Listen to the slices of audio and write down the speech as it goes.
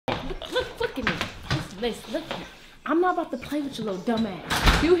Listen, look here. I'm not about to play with your little dumb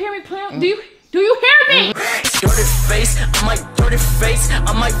ass. Do you hear me playing? Do you hear me? Dirty face, I might dirty face.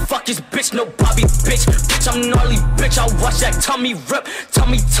 I might fuck his bitch, no Bobby bitch. Bitch, I'm gnarly bitch. I watch that tummy rip,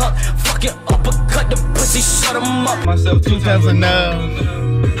 tummy tuck. Fucking uppercut the pussy, shut him up. Myself 2 times enough.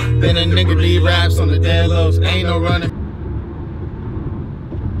 Been a nigga lead raps on the dead lows. Ain't no running.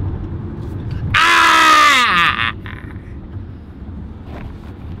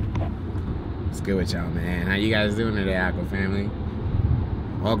 What's good with y'all, man? How you guys doing today, Aqua family?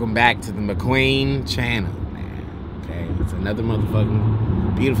 Welcome back to the McQueen channel, man. Okay, it's another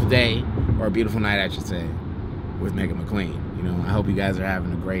motherfucking beautiful day, or a beautiful night, I should say, with Megan McQueen. You know, I hope you guys are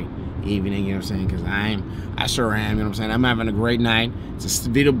having a great evening, you know what I'm saying? Because I sure am, you know what I'm saying? I'm having a great night. It's a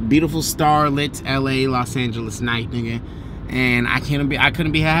beautiful starlit LA, Los Angeles night, nigga. And I couldn't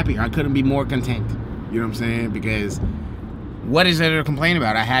be happier. I couldn't be more content. You know what I'm saying? Because what is there to complain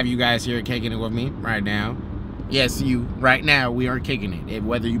about? I have you guys here kicking it with me right now. Yes, you, right now, we are kicking it.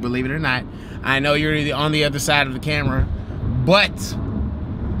 Whether you believe it or not. I know you're on the other side of the camera, but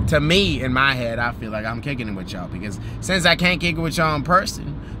to me, in my head, I feel like I'm kicking it with y'all. Because since I can't kick it with y'all in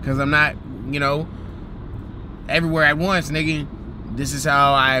person, because I'm not, you know, everywhere at once, nigga, this is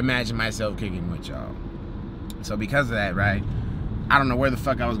how I imagine myself kicking with y'all. So because of that, right, I don't know where the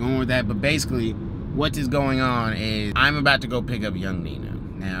fuck I was going with that, but basically, what is going on is I'm about to go pick up young Nina.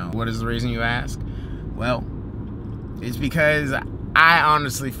 Now, what is the reason, you ask? Well, it's because I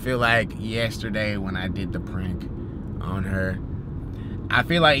honestly feel like yesterday when I did the prank on her, I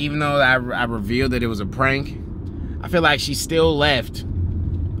feel like even though I revealed that it was a prank, I feel like she still left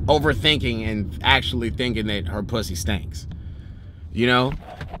overthinking and actually thinking that her pussy stinks. You know?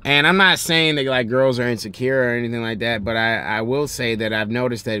 And I'm not saying that like girls are insecure or anything like that, but I will say that I've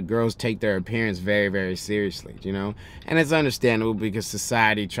noticed that girls take their appearance very, very seriously, you know? And it's understandable because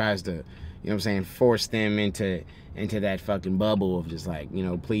society tries to, you know what I'm saying, force them into that fucking bubble of just like, you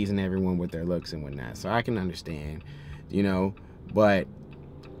know, pleasing everyone with their looks and whatnot. So I can understand, you know, but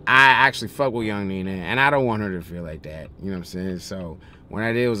I actually fuck with young Nina and I don't want her to feel like that, you know what I'm saying? So what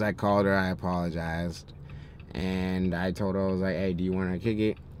I did was I called her, I apologized, and I told her, I was like, hey, do you want to kick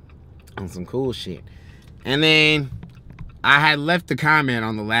it on some cool shit? And then I had left a comment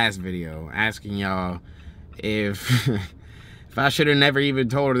on the last video asking y'all if if I should have never even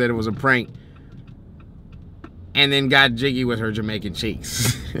told her that it was a prank, and then got jiggy with her Jamaican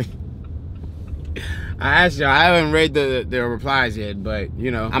cheeks. I asked y'all, I haven't read the replies yet, but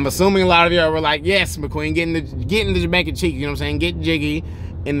you know, I'm assuming a lot of y'all were like, yes, McQueen, get in the Jamaican cheeks, you know what I'm saying? Get jiggy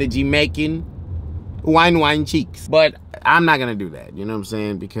in the Jamaican wine cheeks. But I'm not gonna do that, you know what I'm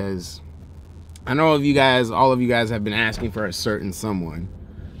saying? Because I know all of you guys have been asking for a certain someone,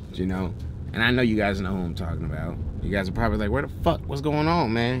 you know, and I know you guys know who I'm talking about. You guys are probably like, where the fuck, what's going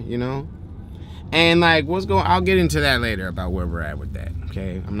on, man, you know? And like, I'll get into that later about where we're at with that,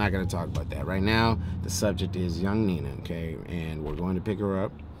 okay? I'm not gonna talk about that. Right now, the subject is young Nina, okay? And we're going to pick her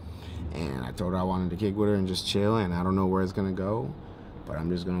up. And I told her I wanted to kick with her and just chill, and I don't know where it's gonna go, but I'm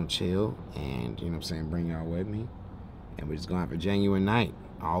just gonna chill and, you know what I'm saying, bring y'all with me. And we're just gonna have a genuine night,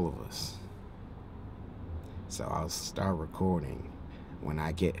 all of us. So I'll start recording when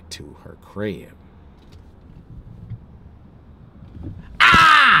I get to her crib.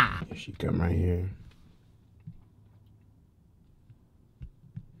 Ah! Here she come right here.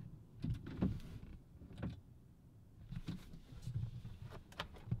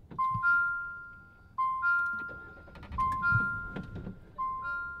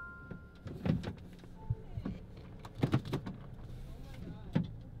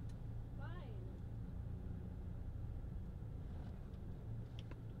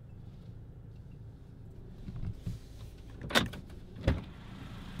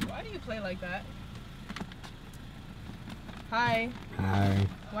 Why do you play like that? Hi. Hi.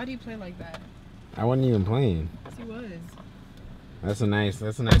 Why do you play like that? I wasn't even playing. Yes, he was. That's a nice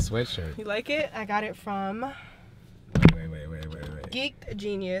sweatshirt. You like it? I got it from Wait. Geek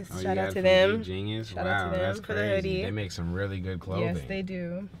Genius. Oh, Shout you out got to it from them. Geek Genius? Shout wow, out to them that's for crazy. the hoodie. They make some really good clothing. Yes, they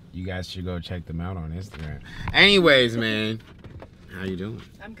do. You guys should go check them out on Instagram. Anyways, man, how you doing?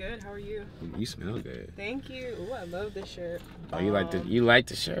 I'm good. How are you? You smell good. Thank you. Ooh, I love this shirt. Oh, you like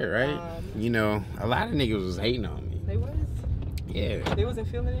the shirt, right? You know, a lot of niggas was hating on me. They was? Yeah. They wasn't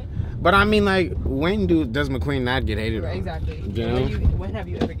feeling it? But I mean, like, when does McQueen not get hated Right, on? exactly. You know? When have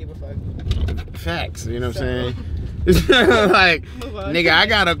you ever give a fuck? Facts, you know what I'm saying? Like, nigga, I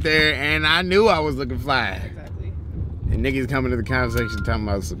got up there and I knew I was looking fly. Exactly. And niggas coming to the comment section talking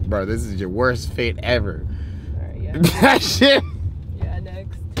about, bro, this is your worst fit ever. Alright, yeah. That shit. Yeah,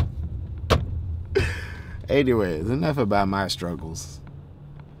 next. Anyways, enough about my struggles.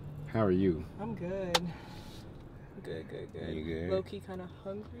 How are you? I'm good. Good. You good? Low key, kind of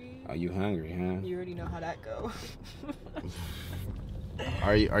hungry. Are you hungry, huh? You already know how that go.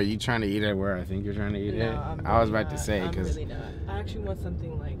 Are you trying to eat at where I think you're trying to eat at? I'm I was really about to not. say I'm because. really not. I actually want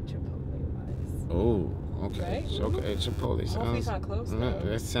something like Chipotle wise. Oh, okay. Right? Okay, Chipotle Hopefully sounds. it's not close though.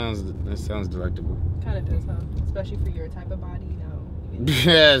 That sounds delectable. Kind of does, huh? Especially for your type of body, you know.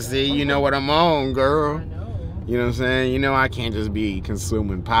 Yeah, see, you know what I'm on, girl. I know. You know what I'm saying? You know I can't just be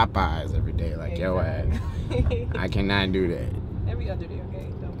consuming Popeyes every day like your ass. I cannot do that. Every other day, okay?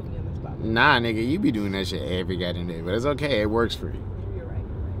 Don't put me on the spot. Nah, nigga, you be doing that shit every goddamn day, but it's okay. It works for you. You're right.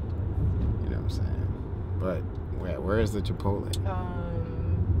 You know what I'm saying? But where is the Chipotle?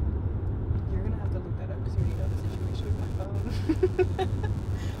 You're gonna have to look that up because you already know the situation with my phone.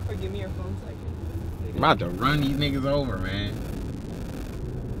 Or give me your phone so I can. I'm about to run these niggas over, man.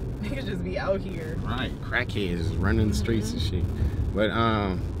 Niggas just be out here. Right, crackheads running the streets and shit. But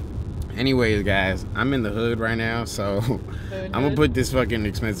anyways, guys, I'm in the hood right now, so I'm gonna put this fucking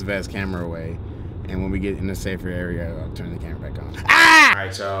expensive ass camera away, and when we get in a safer area, I'll turn the camera back on. Ah! All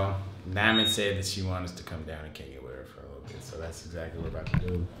right, y'all. Diamond said that she wants us to come down and kick it with her for a little bit, so that's exactly what we're about to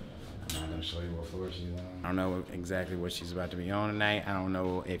do. I'm not gonna show you what floor she's on. I don't know exactly what she's about to be on tonight. I don't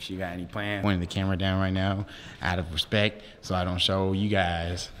know if she got any plans. I'm pointing the camera down right now out of respect, so I don't show you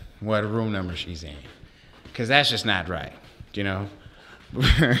guys what room number she's in, because that's just not right, you know?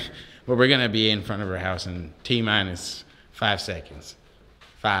 But we're gonna be in front of her house in T-minus 5 seconds.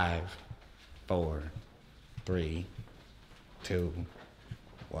 5, 4, 3, 2,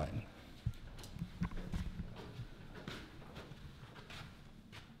 1.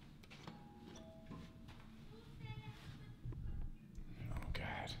 Oh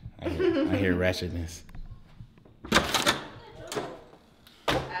God, I hear ratchetness.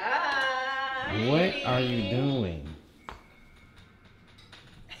 What are you doing?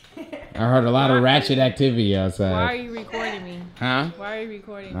 I heard a lot of ratchet activity outside. Why are you recording me? Huh? Why are you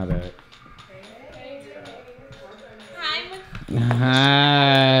recording My me? bad.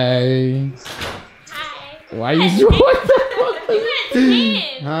 Hi. Hi. Why you what the fuck? You got a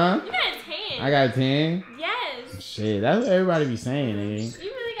 10. Huh? You got a 10. I got a 10? Yes. Shit, that's what everybody be saying, nigga.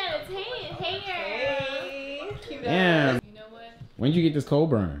 You really got a 10. Hey, girl. Cute Damn. You know what? When'd you get this cold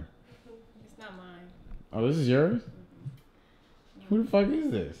burn? It's not mine. Oh, this is yours? Who the fuck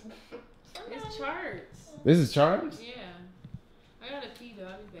is this? It's charts. This is Charles? Yeah. I gotta pee though.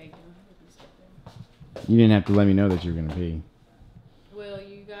 I'll be back though. You didn't have to let me know that you were gonna pee. Well,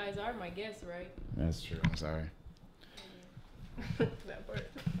 you guys are my guests, right? That's true. I'm sorry. that part.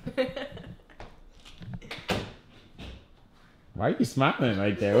 Why are you smiling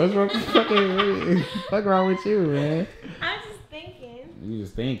like that? What's wrong? What's wrong with you, man? I'm just thinking. You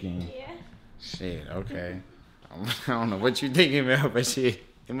just thinking. Yeah. Shit. Okay. I don't know what you're thinking about, but shit,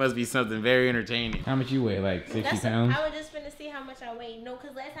 it must be something very entertaining. How much you weigh? Like 60 pounds? I was just finna see how much I weigh. No,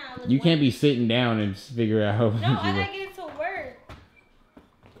 because last time I was. You can't be sitting down and figure out how much No, you I weigh. gotta get it to work.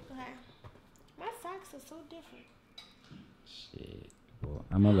 Okay. My socks are so different. Shit. Well,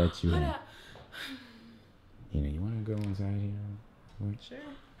 I'm gonna let you. Hold up. You know, you wanna go inside here? What? Sure.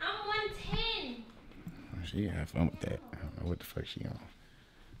 I'm 110. Oh, she have fun with that. I don't know what the fuck she on.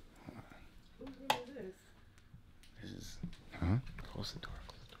 Who is this? This is, huh? Close the door.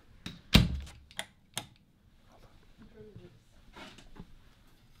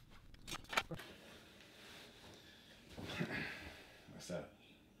 What's up?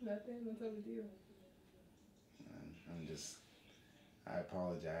 Nothing. What's up with you? I'm just. I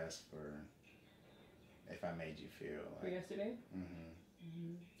apologize for if I made you feel For like. yesterday?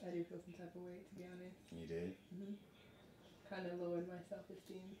 Mm-hmm. I did feel some type of way, to be honest. You did? Kind of lowered my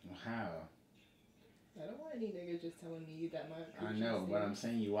self-esteem. How? I don't want any nigga just telling me that my. I know, but I'm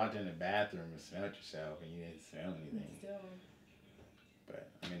saying you walked in the bathroom and smelled yourself and you didn't smell anything. Still. But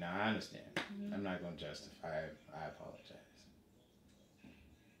I mean, I understand. I'm not gonna justify it. I apologize.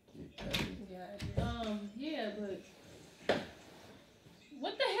 Yeah. Yeah, but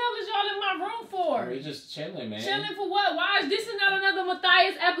what the hell is y'all in my room for? We're just chilling, man. Chilling for what? Why is this not another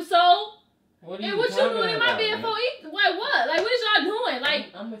Matthias episode? What And what you doing in my bed for? Like what? Like what is y'all doing?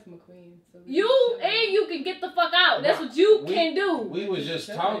 Like I'm with McQueen. So you and you can get the fuck out. That's what you can do. We was just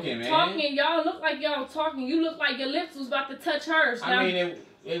talking, man. Talking, y'all look like y'all talking. You look like your lips was about to touch hers. Now, I mean,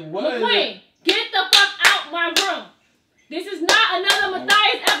 it was. McQueen, get the fuck out my room. This is not another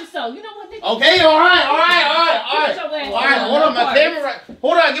Matthias episode. You know what? Okay, all right. Hold on, my camera.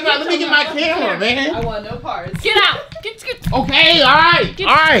 Hold on, let me get my camera, man. I want no parts. Get out. Get. Okay, all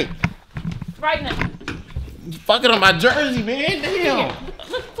right. Right now. You fucking on my jersey, man. Damn.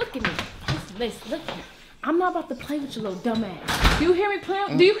 Look at me. Listen, look at me. I'm not about to play with your little dumb ass. Do you hear me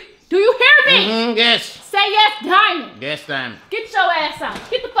playing? Do me? Yes. Say yes, Diamond. Yes, Diamond. Get your ass out.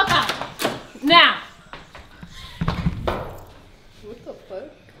 Get the fuck out. Now. What the fuck?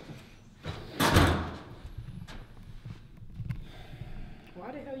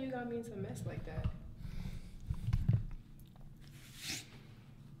 Why the hell you got me into a mess like that?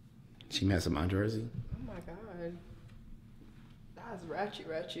 She messed up my jersey. Oh my god. That's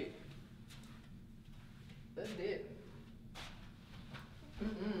ratchet. That's it.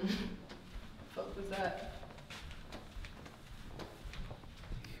 Fuck was that?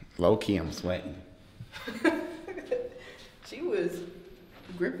 Low key, I'm sweating. She was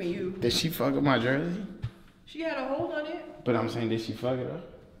gripping you. Did she fuck up my jersey? She had a hold on it. But I'm saying, did she fuck it up?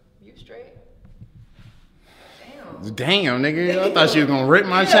 You straight? Damn. Damn, nigga. I thought she was gonna rip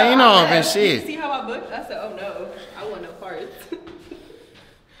my chain off and shit. See how I booked? I said, oh no, I want no parts.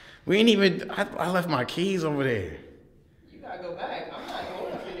 We ain't even, I left my keys over there. You gotta go back. I'm not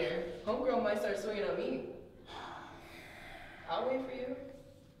going up in there. Homegirl might start swinging on me. I'll wait for you.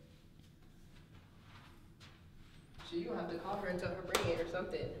 So you gonna have to call her and tell her bring it or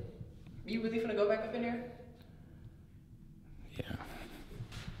something. You really finna go back up in there? Yeah.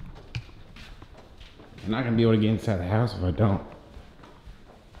 I'm not gonna be able to get inside the house if I don't.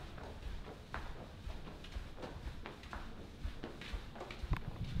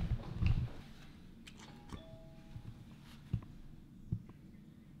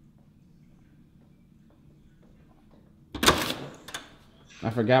 I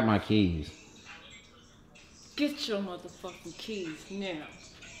forgot my keys. Get your motherfucking keys now.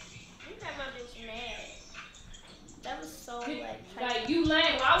 You got my bitch mad. That was so Like, you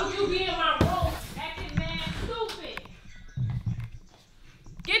lame. Why would you be in my room acting mad stupid?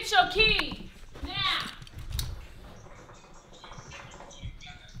 Get your keys now.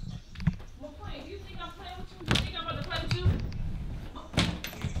 Well, do you think I'm playing with you? You think I'm about to play with you?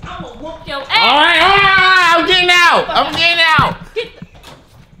 I'm gonna whoop your ass. All right, I'm getting out. I'm getting out. Get the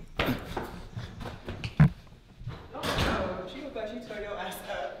She looked like she tore your ass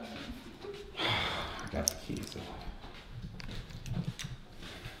up. I got the keys.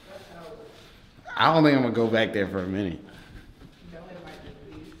 I don't think I'm gonna go back there for a minute. Don't invite me,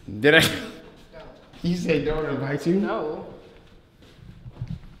 please. Did I? No. You said don't invite you? No.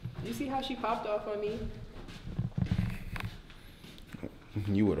 You see how she popped off on me?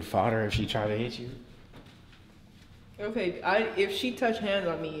 You would have fought her if she tried to hit you? Okay, if she touched hands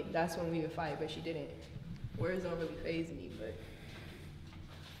on me, that's when we would fight, but she didn't. Words don't really faze me, but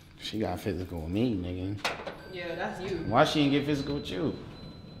She got physical with me, nigga. yeah, that's you. Why she didn't get physical with you?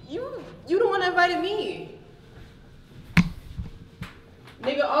 You the one that invited me.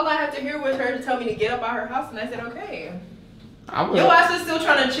 Nigga, all I had to hear was her to tell me to get up out her house, and I said, okay. Your ass was still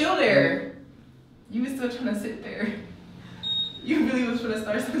trying to chill there. You was still trying to sit there. You really was trying to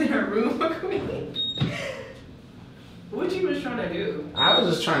start sitting in her room with me. What you was trying to do? I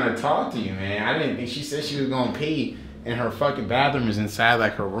was just trying to talk to you, man. I didn't think she said she was gonna pee and her fucking bathroom is inside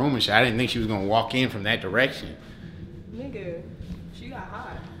like her room and shit. I didn't think she was gonna walk in from that direction. Nigga, she got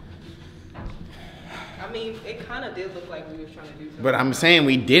hot. I mean, it kind of did look like we was trying to do something. But I'm saying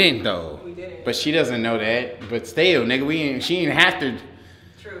we didn't though. We didn't. But she doesn't know that. But still, nigga, she didn't have to.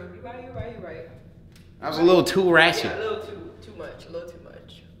 True. You right. I was a little too ratchet. Yeah, a little too much. A little too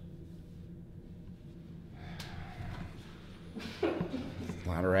much. A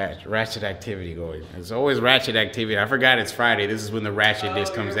lot of ratchet activity going. There's always ratchet activity. I forgot it's Friday. This is when the ratchet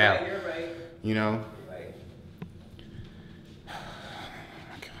disc comes You're out. right, you're right. You know? You're right.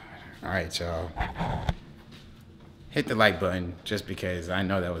 All right, y'all. Hit the like button just because I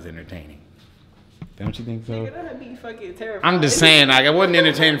know that was entertaining. Don't you think so? Nigga, that'd be fucking terrible. I'm just saying, like, it wasn't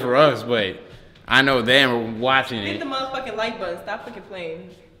entertaining for us, but I know them were watching Hit it. the motherfucking like button. Stop fucking playing.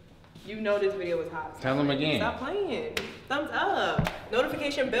 You know this video was hot. Tell them again. Stop playing. Thumbs up.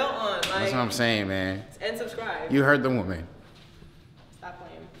 Notification bell on. Like, That's what I'm saying, man. and subscribe. You heard the woman. Stop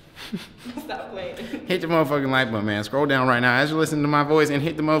playing. Stop playing. Hit the motherfucking like button, man. Scroll down right now as you listen to my voice and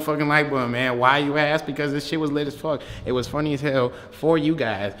hit the motherfucking like button, man. Why you ask? Because this shit was lit as fuck. It was funny as hell for you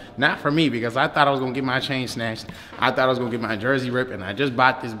guys, not for me, because I thought I was gonna get my chain snatched. I thought I was gonna get my jersey ripped, and I just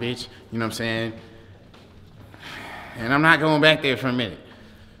bought this bitch. You know what I'm saying? And I'm not going back there for a minute.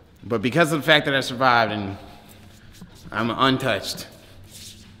 But because of the fact that I survived and I'm untouched,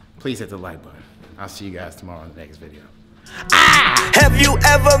 please hit the like button. I'll see you guys tomorrow in the next video. Have you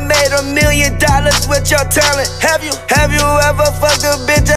ever made $1 million with your talent? Have you ever fucked a bitch?